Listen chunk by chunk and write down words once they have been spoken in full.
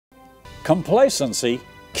Complacency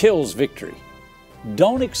kills victory.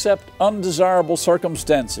 Don't accept undesirable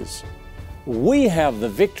circumstances. We have the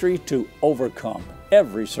victory to overcome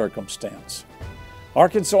every circumstance.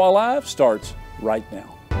 Arkansas Alive starts right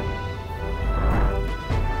now.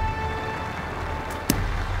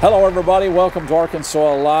 Hello everybody, welcome to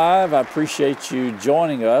Arkansas Alive. I appreciate you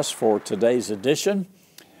joining us for today's edition.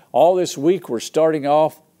 All this week we're starting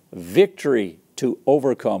off victory to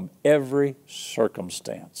overcome every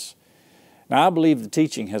circumstance. Now I believe the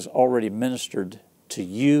teaching has already ministered to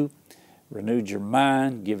you, renewed your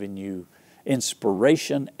mind, given you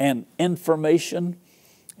inspiration and information.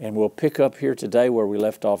 And we'll pick up here today where we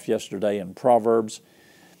left off yesterday in Proverbs.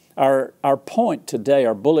 Our point today,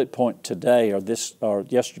 our bullet point today, or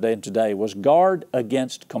yesterday and today, was guard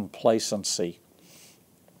against complacency.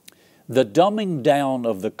 The dumbing down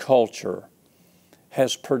of the culture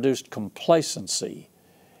has produced complacency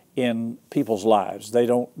in people's lives. They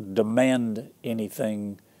don't demand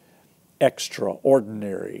anything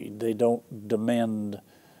extraordinary. They don't demand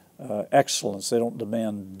excellence. They don't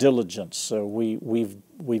demand diligence. So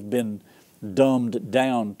we've been dumbed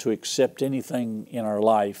down to accept anything in our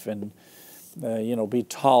life and be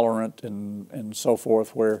tolerant and so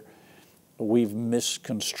forth, where we've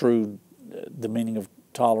misconstrued the meaning of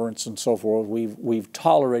tolerance and so forth. We've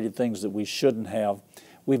tolerated things that we shouldn't have.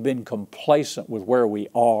 We've been complacent with where we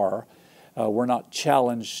are. We're not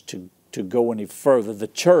challenged to go any further. The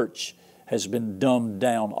church has been dumbed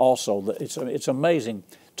down also. It's amazing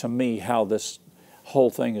to me how this whole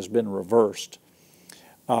thing has been reversed.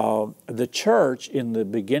 The church in the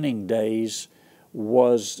beginning days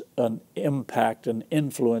was an impact, an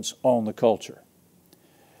influence on the culture.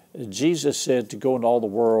 Jesus said to go into all the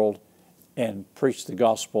world and preach the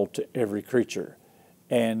gospel to every creature.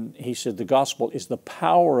 And he said the gospel is the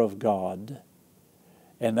power of God.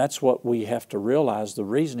 And that's what we have to realize. The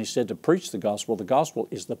reason he said to preach the gospel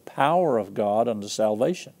is the power of God unto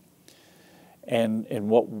salvation. And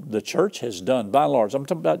what the church has done, by and large, I'm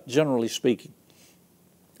talking about generally speaking,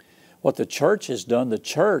 what the church has done, the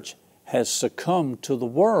church has succumbed to the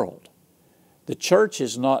world. The church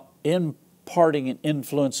is not imparting and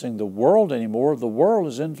influencing the world anymore. The world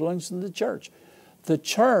is influencing the church. The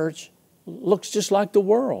church looks just like the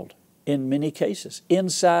world in many cases,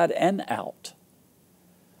 inside and out.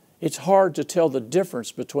 It's hard to tell the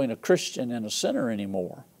difference between a Christian and a sinner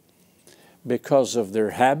anymore because of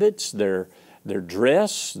their habits, their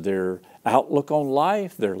dress, their outlook on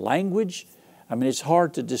life, their language. I mean, it's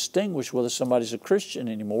hard to distinguish whether somebody's a Christian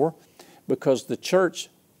anymore because the church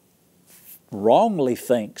wrongly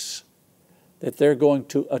thinks that they're going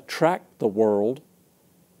to attract the world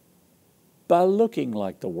by looking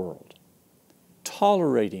like the world,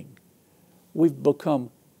 tolerating. We've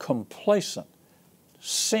become complacent.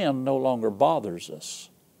 Sin no longer bothers us.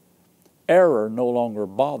 Error no longer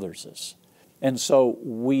bothers us. And so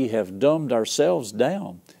we have dumbed ourselves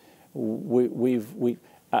down.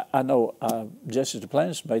 I know Jesse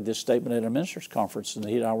Duplantis made this statement at a ministers' conference that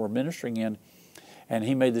he and I were ministering in, and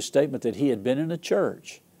he made the statement that he had been in a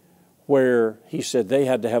church where he said they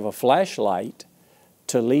had to have a flashlight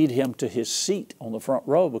to lead him to his seat on the front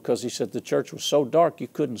row because he said the church was so dark you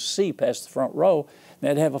couldn't see past the front row. They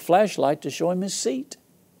had to have a flashlight to show him his seat.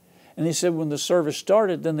 And he said when the service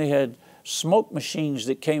started, then they had smoke machines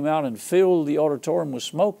that came out and filled the auditorium with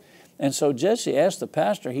smoke. And so Jesse asked the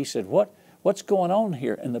pastor, he said, What's going on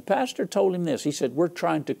here? And the pastor told him this. He said, we're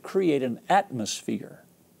trying to create an atmosphere.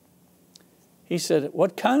 He said,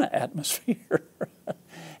 what kind of atmosphere?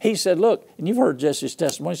 He said, look, and you've heard Jesse's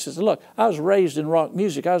testimony. He says, look, I was raised in rock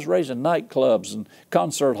music. I was raised in nightclubs and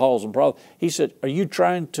concert halls and he said, are you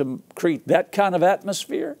trying to create that kind of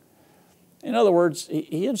atmosphere? In other words,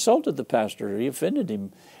 he insulted the pastor. He offended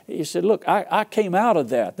him. He said, look, I came out of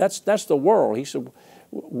that. That's the world. He said,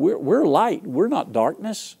 we're light. We're not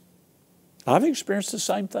darkness. I've experienced the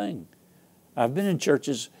same thing. I've been in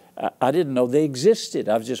churches, I didn't know they existed.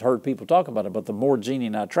 I've just heard people talk about it. But the more Jeannie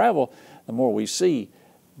and I travel, the more we see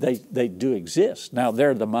they do exist. Now,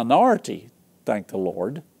 they're the minority, thank the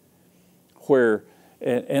Lord, where,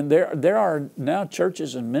 and there are now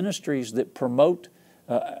churches and ministries that promote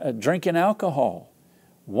drinking alcohol.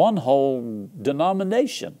 One whole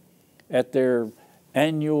denomination at their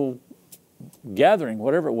annual gathering,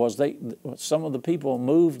 whatever it was, some of the people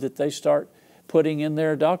moved that they start putting in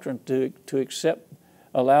their doctrine to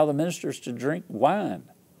allow the ministers to drink wine.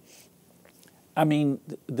 I mean,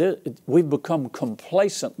 we've become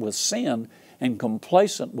complacent with sin and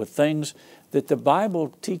complacent with things that the Bible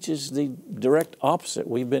teaches the direct opposite.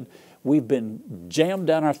 We've been jammed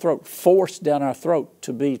down our throat, forced down our throat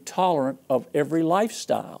to be tolerant of every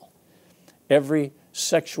lifestyle, every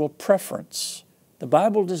sexual preference. The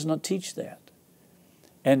Bible does not teach that.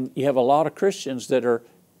 And you have a lot of Christians that are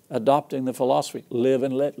adopting the philosophy, live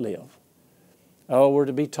and let live. Oh, we're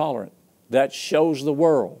to be tolerant. That shows the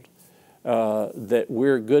world that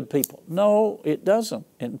we're good people. No, it doesn't.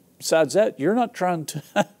 And besides that, you're not trying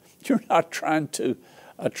to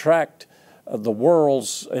attract the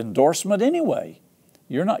world's endorsement anyway.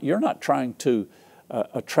 You're not trying to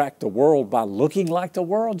attract the world by looking like the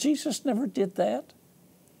world. Jesus never did that.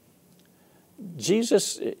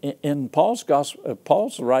 Jesus, in Paul's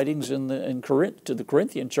writings to the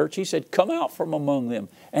Corinthian church, he said, "Come out from among them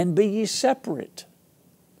and be ye separate."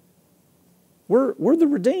 We're the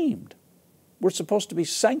redeemed. We're supposed to be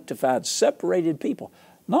sanctified, separated people,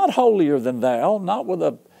 not holier than thou, not with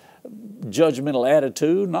a judgmental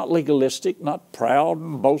attitude, not legalistic, not proud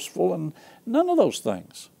and boastful, and none of those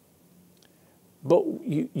things. But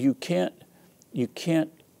you can't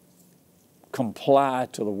comply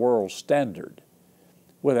to the world's standard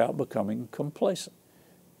without becoming complacent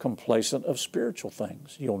of spiritual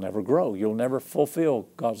things. You'll never grow. You'll never fulfill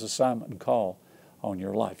God's assignment and call on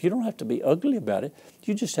your life. You don't have to be ugly about it.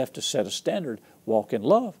 You just have to set a standard, walk in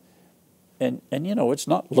love. And it's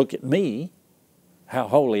not look at me, how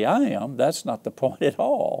holy I am. That's not the point at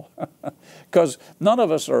all. Because none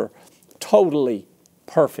of us are totally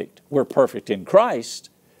perfect. We're perfect in Christ,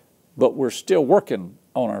 but we're still working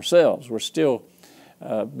on ourselves. We're still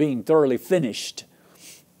being thoroughly finished.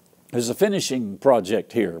 There's a finishing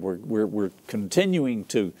project here. We're continuing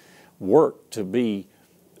to work to be,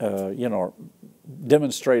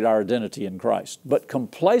 demonstrate our identity in Christ. But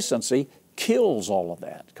complacency kills all of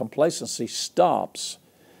that. Complacency stops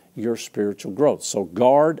your spiritual growth. So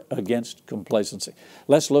guard against complacency.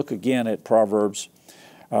 Let's look again at Proverbs.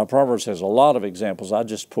 Proverbs has a lot of examples. I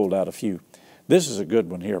just pulled out a few. This is a good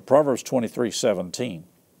one here. Proverbs 23:17.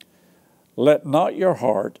 Let not your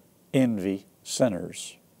heart envy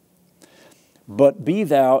sinners, but be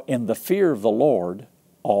thou in the fear of the Lord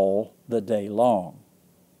all the day long.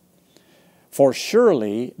 For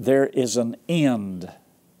surely there is an end.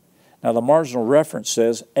 Now the marginal reference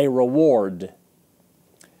says a reward.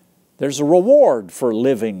 There's a reward for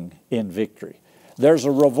living in victory. There's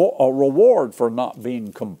a reward for not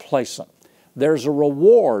being complacent. There's a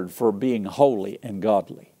reward for being holy and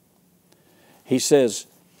godly. He says,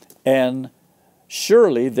 and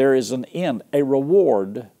surely there is an end, a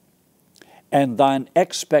reward, and thine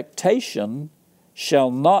expectation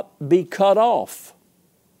shall not be cut off.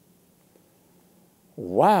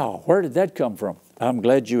 Wow, where did that come from? I'm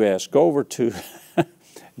glad you asked. Go over to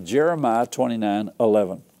Jeremiah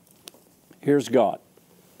 29:11. Here's God.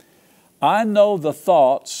 I know the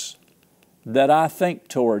thoughts that I think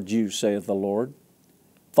toward you, saith the Lord,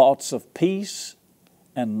 thoughts of peace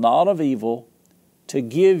and not of evil, to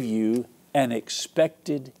give you an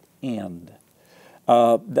expected end.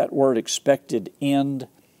 That word expected end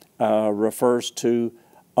refers to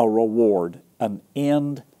a reward, an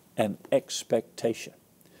end, an expectation.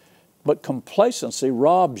 But complacency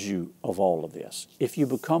robs you of all of this. If you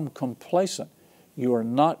become complacent, you are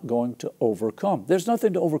not going to overcome. There's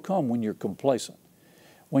nothing to overcome when you're complacent.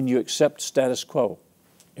 When you accept status quo,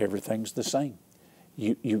 everything's the same.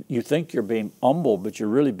 You think you're being humble, but you're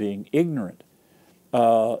really being ignorant.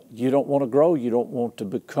 You don't want to grow. You don't want to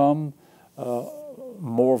become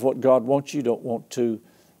more of what God wants you. You don't want to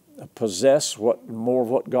possess more of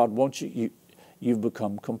what God wants you. You've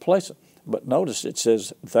become complacent. But notice it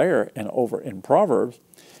says there and over in Proverbs,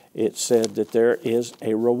 it said that there is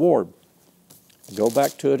a reward. Go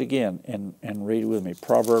back to it again and read with me.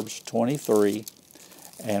 Proverbs 23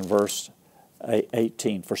 and verse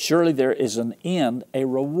 18. For surely there is an end, a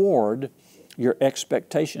reward. Your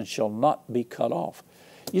expectation shall not be cut off.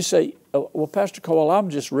 You say, well, Pastor Caldwell, I'm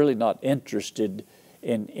just really not interested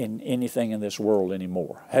in anything in this world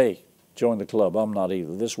anymore. Hey, join the club. I'm not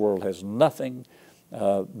either. This world has nothing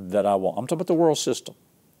that I want. I'm talking about the world system.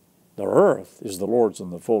 The earth is the Lord's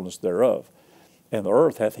and the fullness thereof. And the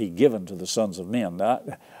earth hath He given to the sons of men. Now,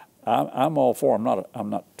 I'm all for, I'm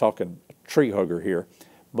not talking tree hugger here,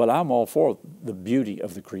 but I'm all for the beauty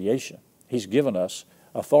of the creation. He's given us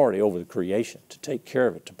authority over the creation to take care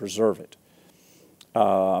of it, to preserve it.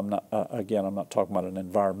 I'm not talking about an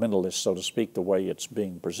environmentalist, so to speak, the way it's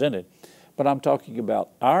being presented, but I'm talking about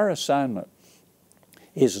our assignment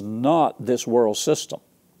is not this world system.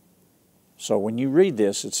 So when you read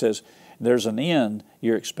this, it says, there's an end,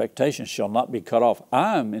 your expectation shall not be cut off.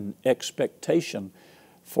 I'm in expectation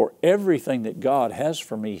for everything that God has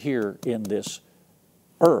for me here in this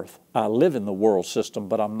earth. I live in the world system,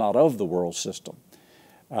 but I'm not of the world system.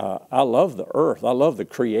 I love the earth. I love the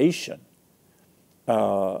creation.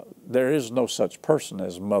 There is no such person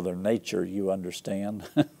as Mother Nature, you understand.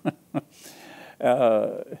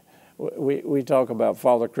 We talk about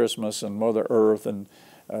Father Christmas and Mother Earth and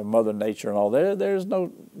Mother Nature and all. There's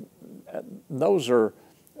no, those are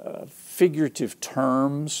figurative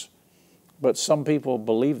terms, but some people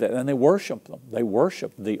believe that, and they worship them. They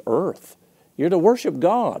worship the earth. You're to worship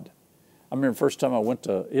God. I remember the first time I went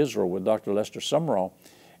to Israel with Dr. Lester Summerall,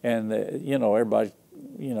 and everybody,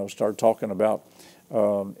 started talking about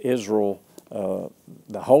Israel,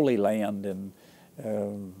 the Holy Land, and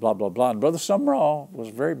blah, blah, blah. And Brother Summerall was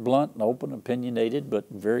very blunt and open, opinionated, but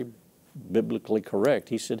very biblically correct.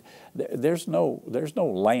 He said, there's no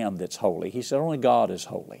land that's holy. He said, only God is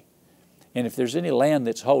holy. And if there's any land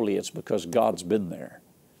that's holy, it's because God's been there.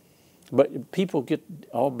 But people get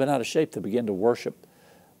all bent out of shape. They begin to worship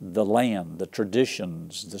the land, the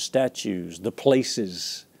traditions, the statues, the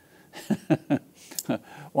places.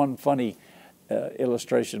 One funny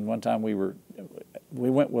illustration, one time we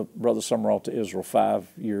went with Brother Summerall to Israel 5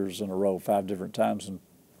 years in a row, 5 different times, and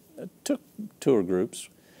took tour groups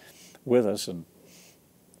with us. And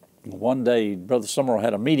one day, Brother Summerall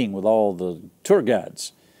had a meeting with all the tour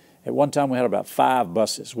guides. At one time, we had about 5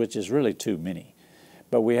 buses, which is really too many.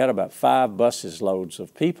 But we had about 5 buses loads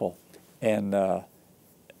of people. And,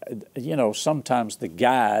 sometimes the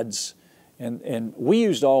guides, and we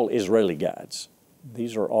used all Israeli guides.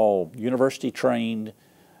 These are all university-trained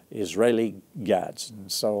Israeli guides.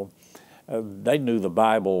 And so they knew the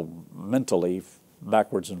Bible mentally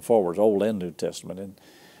backwards and forwards, Old and New Testament.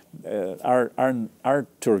 And our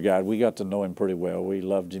tour guide, we got to know him pretty well. We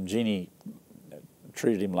loved him. Jeannie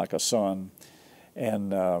treated him like a son.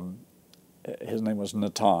 And his name was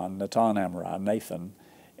Nathan Amari, Nathan.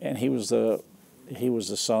 And he was the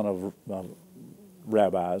son of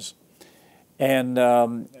rabbis.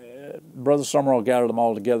 And Brother Summerall gathered them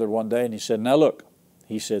all together one day, and he said, now look,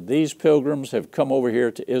 he said, these pilgrims have come over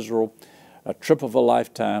here to Israel, a trip of a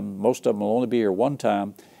lifetime. Most of them will only be here one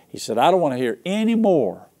time. He said, I don't want to hear any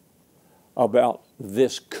more about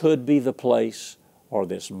this could be the place, or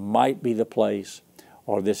this might be the place,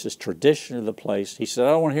 or this is traditionally the place. He said,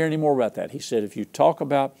 I don't want to hear any more about that. He said, if you talk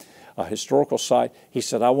about a historical site, he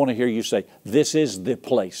said, I want to hear you say, this is the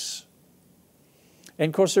place. And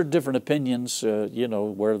of course, there are different opinions,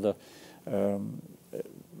 where the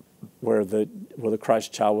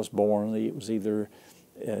Christ child was born. It was either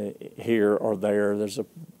here or there. There's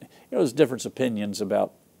different opinions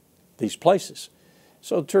about these places.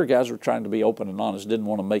 So the tour guides were trying to be open and honest, didn't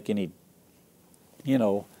want to make any,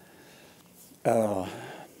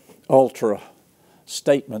 ultra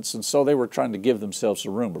statements, and so they were trying to give themselves a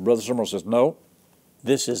room. But Brother Summerall says, no,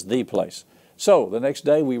 this is the place. So the next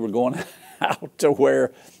day we were going out to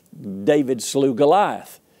where David slew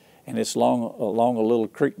Goliath. And it's along a little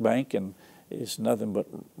creek bank, and it's nothing but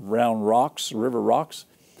round rocks, river rocks.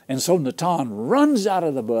 And so Nathan runs out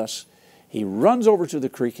of the bus. He runs over to the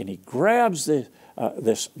creek, and he grabs this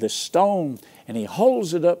stone, and he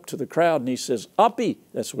holds it up to the crowd, and he says, Uppy,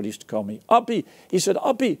 that's what he used to call me, Uppy. He said,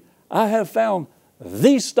 Uppy, I have found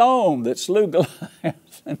the stone that slew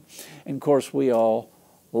Goliath. And of course, we all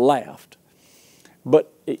laughed.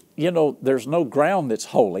 But, there's no ground that's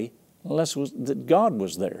holy unless that God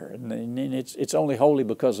was there. And it's only holy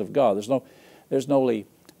because of God. There's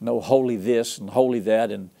no holy this and holy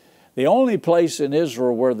that. And the only place in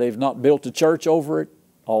Israel where they've not built a church over it,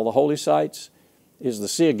 all the holy sites, is the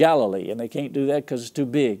Sea of Galilee. And they can't do that because it's too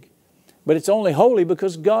big. But it's only holy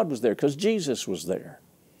because God was there, because Jesus was there.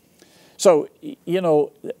 So,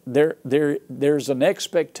 there's an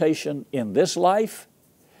expectation in this life,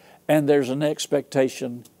 and there's an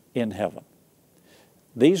expectation in heaven.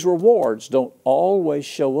 These rewards don't always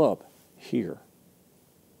show up here.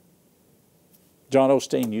 John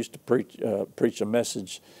Osteen used to preach a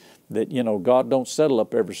message that, God don't settle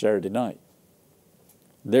up every Saturday night.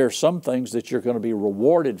 There are some things that you're going to be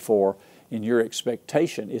rewarded for, and your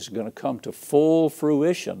expectation is going to come to full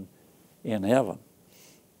fruition in heaven.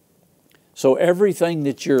 So everything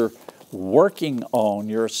that you're working on,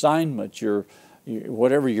 your assignment,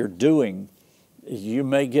 whatever you're doing, you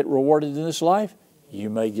may get rewarded in this life, you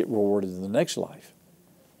may get rewarded in the next life.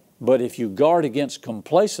 But if you guard against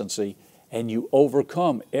complacency and you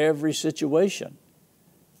overcome every situation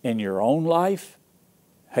in your own life,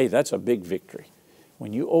 hey, that's a big victory.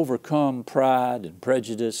 When you overcome pride and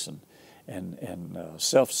prejudice and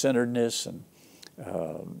self-centeredness and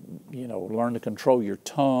learn to control your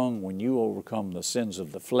tongue, when you overcome the sins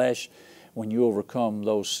of the flesh, when you overcome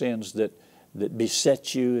those sins that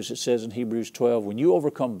beset you, as it says in Hebrews 12, when you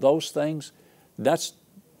overcome those things, that's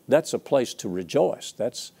a place to rejoice.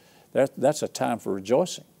 That's a time for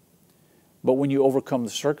rejoicing. But when you overcome the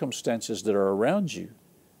circumstances that are around you,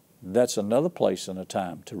 that's another place and a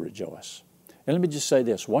time to rejoice. And let me just say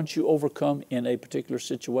this, once you overcome in a particular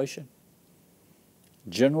situation,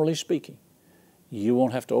 generally speaking, you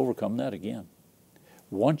won't have to overcome that again.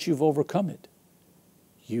 Once you've overcome it,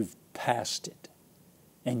 you've passed it,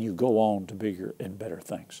 and you go on to bigger and better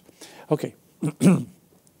things. Okay,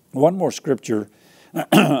 one more scripture.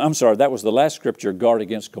 I'm sorry, that was the last scripture, guard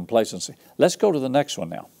against complacency. Let's go to the next one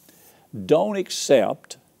now. Don't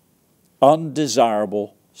accept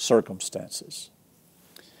undesirable circumstances.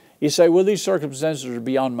 You say, well, these circumstances are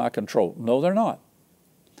beyond my control. No, they're not.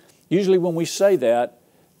 Usually when we say that,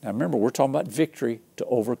 now remember, we're talking about victory to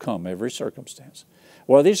overcome every circumstance.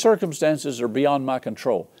 Well, these circumstances are beyond my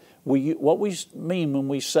control. What we mean when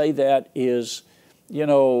we say that is, you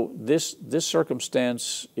know, this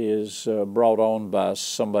circumstance is brought on by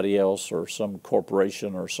somebody else or some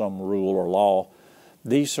corporation or some rule or law.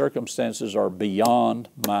 These circumstances are beyond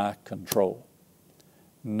my control.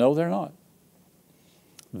 No, they're not.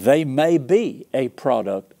 They may be a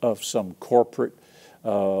product of some corporate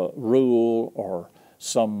rule or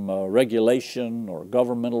some regulation or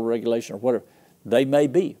governmental regulation or whatever. They may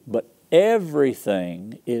be, but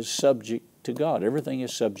everything is subject to God. Everything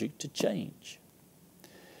is subject to change.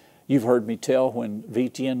 You've heard me tell when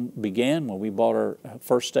VTN began, when we bought our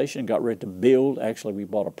first station, got ready to build. Actually, we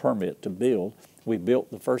bought a permit to build. We built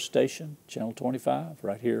the first station, Channel 25,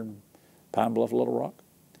 right here in Pine Bluff, Little Rock.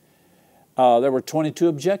 There were 22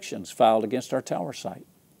 objections filed against our tower site.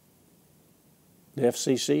 The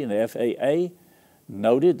FCC and the FAA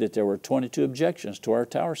noted that there were 22 objections to our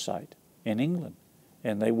tower site in England,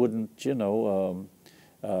 and they wouldn't,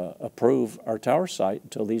 approve our tower site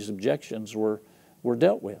until these objections were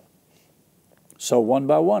dealt with. So one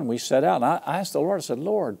by one, we set out. And I asked the Lord, I said,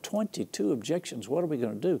 Lord, 22 objections, what are we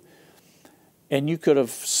going to do? And you could have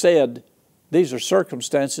said, these are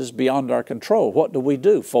circumstances beyond our control. What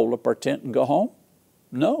do? Fold up our tent and go home?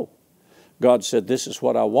 No. God said, this is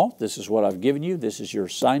what I want. This is what I've given you. This is your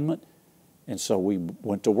assignment. And so we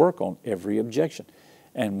went to work on every objection.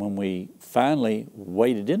 And when we finally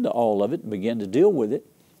waded into all of it and began to deal with it,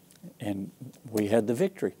 and we had the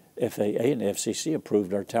victory. FAA and FCC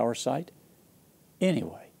approved our tower site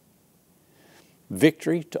anyway.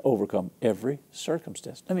 Victory to overcome every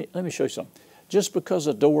circumstance. Let me show you something. Just because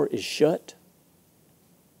a door is shut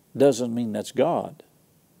doesn't mean that's God.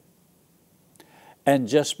 And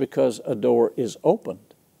just because a door is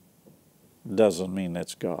opened doesn't mean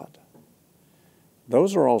that's God.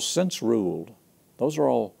 Those are all sense-ruled. Those are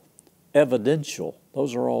all evidential.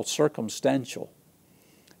 Those are all circumstantial.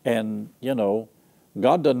 And,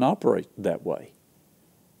 God doesn't operate that way.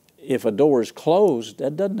 If a door is closed,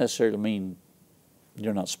 that doesn't necessarily mean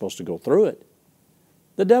you're not supposed to go through it.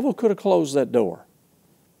 The devil could have closed that door.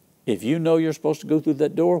 If you know you're supposed to go through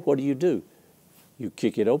that door, what do? You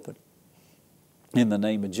kick it open in the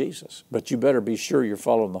name of Jesus. But you better be sure you're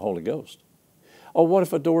following the Holy Ghost. Oh, what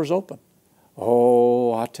if a door's open?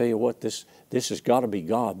 Oh, I tell you what, this has got to be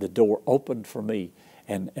God. The door opened for me,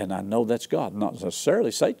 and I know that's God. Not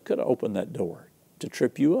necessarily. Satan could have opened that door to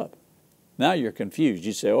trip you up. Now you're confused.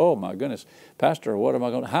 You say, oh my goodness, Pastor,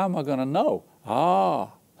 how am I going to know?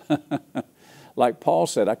 Like Paul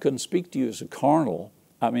said, I couldn't speak to you as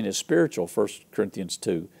as spiritual, 1 Corinthians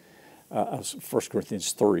 2, 1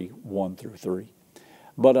 Corinthians 3, 1 through 3.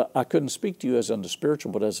 But I couldn't speak to you as unto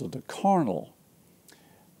spiritual, but as unto carnal.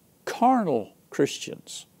 Carnal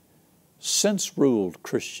Christians, sense-ruled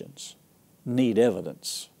Christians, need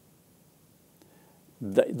evidence.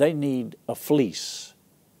 They need a fleece.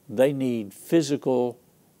 They need physical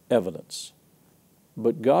evidence.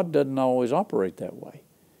 But God doesn't always operate that way.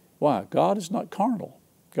 Why? God is not carnal.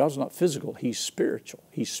 God's not physical. He's spiritual.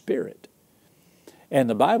 He's spirit. And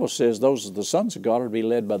the Bible says those are the sons of God are to be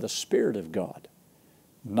led by the Spirit of God,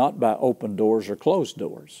 not by open doors or closed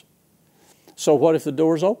doors. So what if the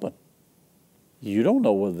door's open? You don't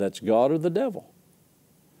know whether that's God or the devil.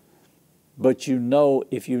 But you know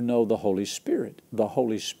if you know the Holy Spirit. The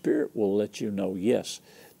Holy Spirit will let you know, yes,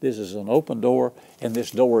 this is an open door and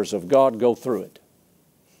this door is of God, go through it.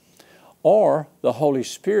 Or the Holy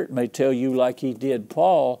Spirit may tell you like He did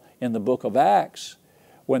Paul in the book of Acts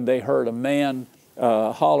when they heard a man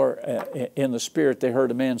holler in the Spirit. They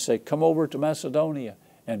heard a man say, come over to Macedonia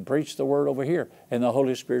and preach the word over here. And the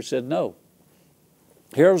Holy Spirit said, no.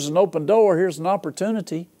 Here's an open door. Here's an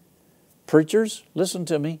opportunity. Preachers, listen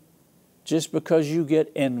to me. Just because you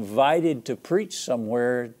get invited to preach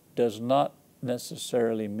somewhere does not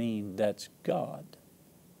necessarily mean that's God.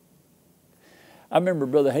 I remember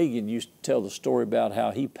Brother Hagin used to tell the story about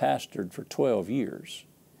how he pastored for 12 years.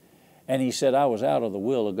 And he said, I was out of the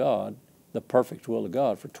will of God. the perfect will of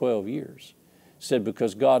God for 12 years. He said,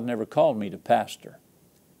 because God never called me to pastor.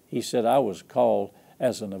 He said, I was called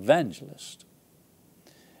as an evangelist.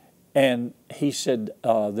 And he said,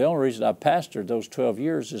 the only reason I pastored those 12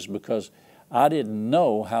 years is because I didn't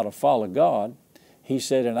know how to follow God. He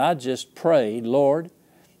said, and I just prayed, Lord,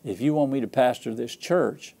 if you want me to pastor this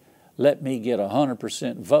church, let me get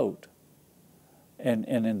 100% vote. And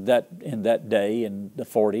in that day, in the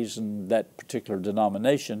 40s, in that particular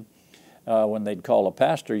denomination, when they'd call a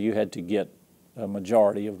pastor, you had to get a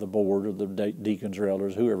majority of the board or the deacons or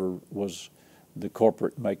elders, whoever was the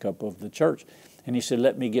corporate makeup of the church. And he said,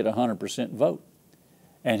 let me get 100% vote.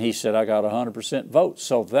 And he said, I got 100% vote.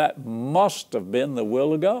 So that must have been the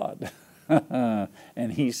will of God.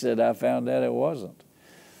 And he said, I found out it wasn't.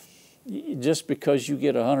 Just because you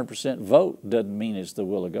get 100% vote doesn't mean it's the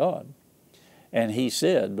will of God. And he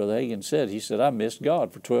said, Brother Hagin said, he said, I missed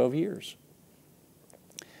God for 12 years.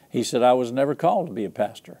 He said, I was never called to be a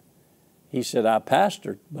pastor. He said, I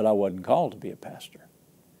pastored, but I wasn't called to be a pastor.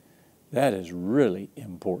 That is really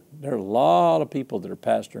important. There are a lot of people that are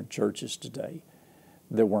pastoring churches today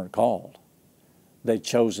that weren't called. They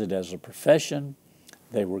chose it as a profession.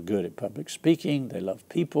 They were good at public speaking. They loved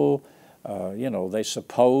people. They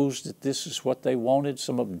supposed that this is what they wanted.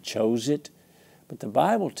 Some of them chose it. But the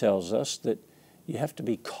Bible tells us that you have to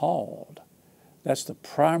be called. That's the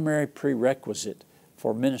primary prerequisite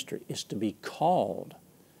for ministry, is to be called.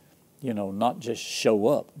 Not just show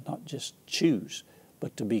up, not just choose,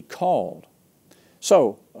 but to be called.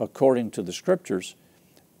 So, according to the Scriptures,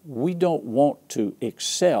 we don't want to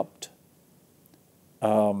accept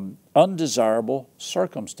undesirable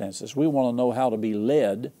circumstances. We want to know how to be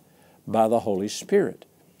led by the Holy Spirit.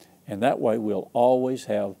 And that way we'll always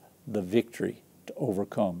have the victory to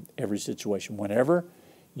overcome every situation. Whenever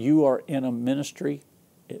you are in a ministry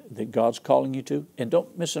that God's calling you to, and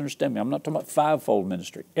don't misunderstand me, I'm not talking about fivefold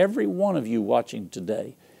ministry. Every one of you watching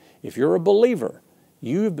today, if you're a believer,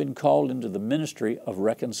 you have been called into the ministry of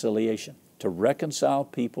reconciliation, to reconcile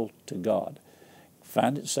people to God.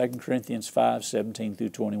 Find it in 2 Corinthians 5, 17 through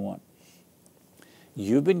 21.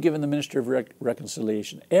 You've been given the ministry of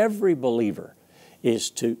reconciliation. Every believer is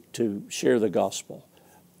to share the gospel,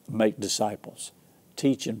 make disciples,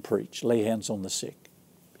 teach and preach, lay hands on the sick.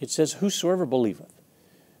 It says, whosoever believeth.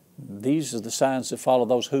 These are the signs that follow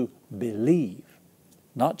those who believe.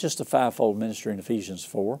 Not just the fivefold ministry in Ephesians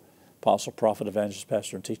 4, apostle, prophet, evangelist,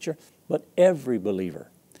 pastor, and teacher, but every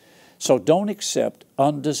believer. So don't accept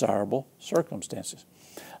undesirable circumstances.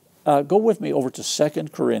 Go with me over to 2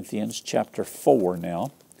 Corinthians chapter 4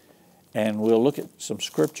 now, and we'll look at some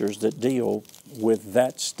scriptures that deal with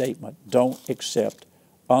that statement. Don't accept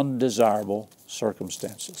undesirable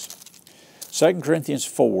circumstances. 2 Corinthians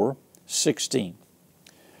 4, 16.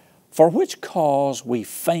 For which cause we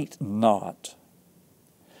faint not,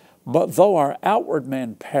 but though our outward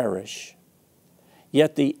man perish,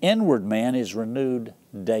 yet the inward man is renewed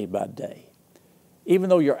day by day. Even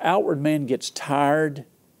though your outward man gets tired,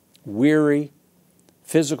 weary,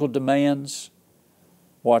 physical demands,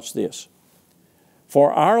 watch this.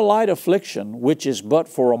 For our light affliction, which is but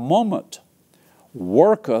for a moment,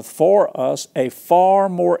 worketh for us a far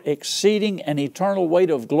more exceeding and eternal weight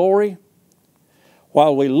of glory,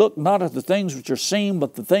 while we look not at the things which are seen,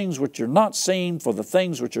 but the things which are not seen. For the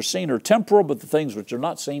things which are seen are temporal, but the things which are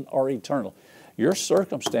not seen are eternal. Your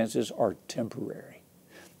circumstances are temporary.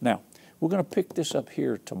 Now, we're going to pick this up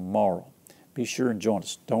here tomorrow. Be sure and join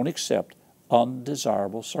us. Don't accept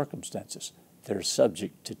undesirable circumstances. They're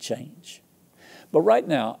subject to change. But right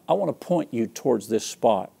now, I want to point you towards this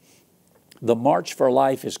spot. The March for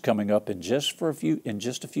Life is coming up in just a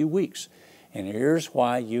few weeks. And here's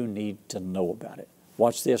why you need to know about it.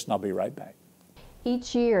 Watch this and I'll be right back.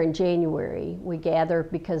 Each year in January, we gather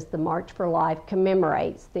because the March for Life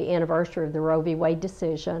commemorates the anniversary of the Roe v. Wade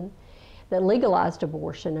decision that legalized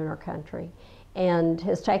abortion in our country and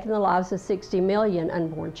has taken the lives of 60 million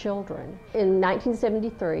unborn children. In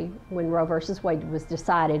 1973, when Roe v. Wade was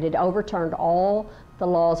decided, it overturned all the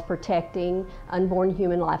laws protecting unborn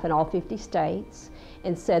human life in all 50 states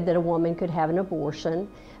and said that a woman could have an abortion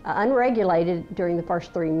unregulated during the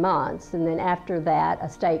first 3 months, and then after that a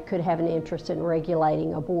state could have an interest in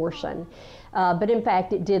regulating abortion. But in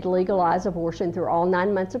fact it did legalize abortion through all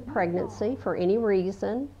 9 months of pregnancy for any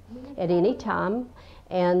reason, at any time,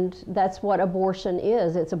 And that's what abortion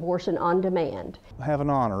is. It's abortion on demand. I have an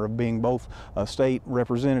honor of being both a state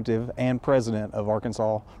representative and president of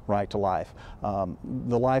Arkansas Right to Life.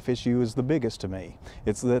 The life issue is the biggest to me.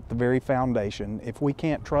 It's at the very foundation. If we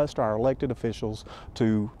can't trust our elected officials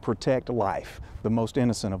to protect life, the most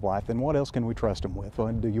innocent of life, then what else can we trust them with?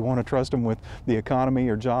 Do you want to trust them with the economy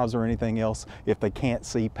or jobs or anything else if they can't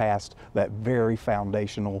see past that very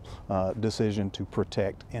foundational decision to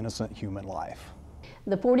protect innocent human life?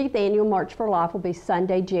 The 40th Annual March for Life will be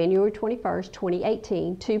Sunday, January 21st,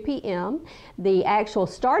 2018, 2 p.m. The actual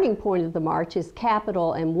starting point of the march is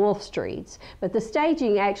Capitol and Wolf Streets, but the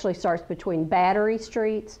staging actually starts between Battery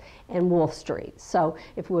Streets and Wolf Streets. So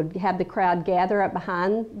if we would have the crowd gather up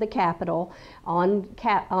behind the Capitol on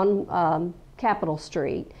Capitol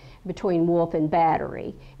Street, between Wolf and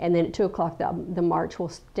Battery, and then at 2 o'clock the march will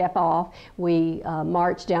step off. We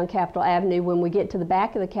march down Capitol Avenue. When we get to the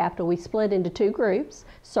back of the Capitol, we split into 2 groups,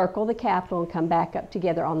 circle the Capitol, and come back up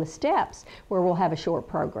together on the steps where we'll have a short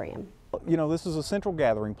program. You know, this is a central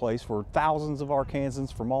gathering place for thousands of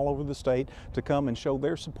Arkansans from all over the state to come and show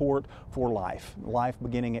their support for life. Life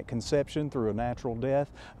beginning at conception through a natural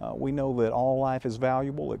death. We know that all life is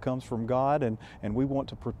valuable. It comes from God, and we want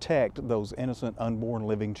to protect those innocent unborn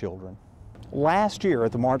living children. Last year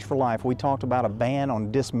at the March for Life, we talked about a ban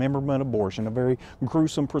on dismemberment abortion, a very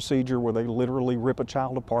gruesome procedure where they literally rip a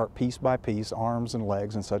child apart piece by piece, arms and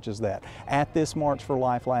legs and such as that. At this March for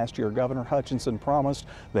Life last year, Governor Hutchinson promised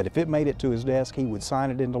that if it made it to his desk, he would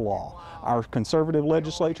sign it into law. Our conservative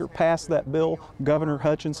legislature passed that bill. Governor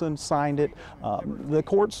Hutchinson signed it. The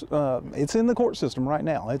courts, it's in the court system right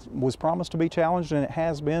now. It was promised to be challenged, and it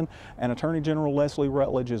has been, and Attorney General Leslie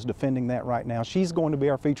Rutledge is defending that right now. She's going to be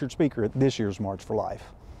our featured speaker at this year's March for Life.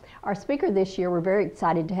 Our speaker this year, we're very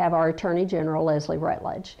excited to have our Attorney General, Leslie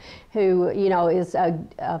Rutledge, who, you know, is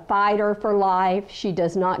a fighter for life. She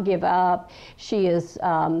does not give up. She is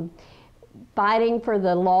fighting for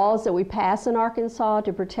the laws that we pass in Arkansas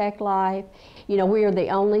to protect life. You know, we are the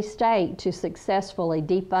only state to successfully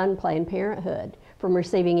defund Planned Parenthood from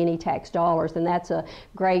receiving any tax dollars, and that's a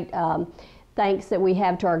great thanks that we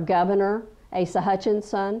have to our governor, Asa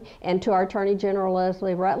Hutchinson, and to our Attorney General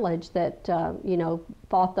Leslie Rutledge that you know,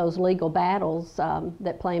 fought those legal battles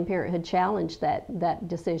that Planned Parenthood challenged that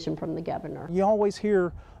decision from the governor. You always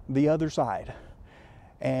hear the other side,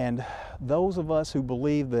 and those of us who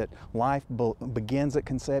believe that life begins at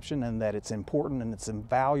conception and that it's important and it's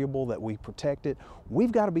invaluable that we protect it,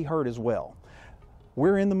 we've got to be heard as well.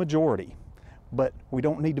 We're in the majority, but we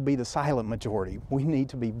don't need to be the silent majority. We need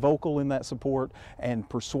to be vocal in that support and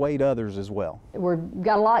persuade others as well. We've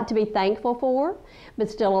got a lot to be thankful for, but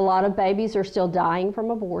still a lot of babies are still dying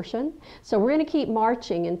from abortion. So we're going to keep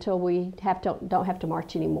marching until we don't have to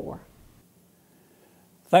march anymore.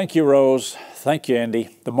 Thank you, Rose. Thank you,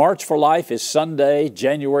 Andy. The March for Life is Sunday,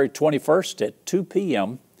 January 21st at 2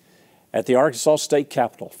 p.m. at the Arkansas State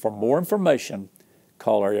Capitol. For more information,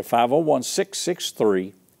 call area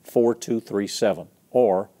 501-663-4237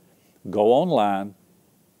 or go online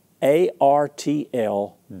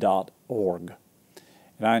artl.org.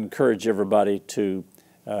 And I encourage everybody to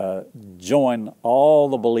join all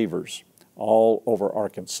the believers all over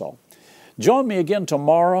Arkansas. Join me again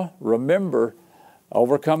tomorrow. Remember,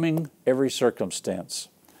 overcoming every circumstance.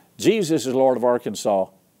 Jesus is Lord of Arkansas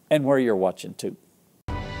and where you're watching too.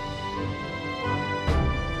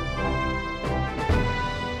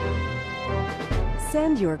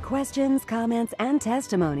 Send your questions, comments, and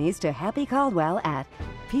testimonies to Happy Caldwell at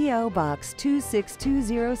P.O. Box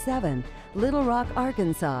 26207, Little Rock,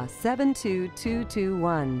 Arkansas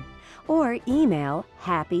 72221, or email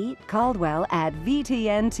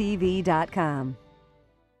happycaldwell@vtntv.com.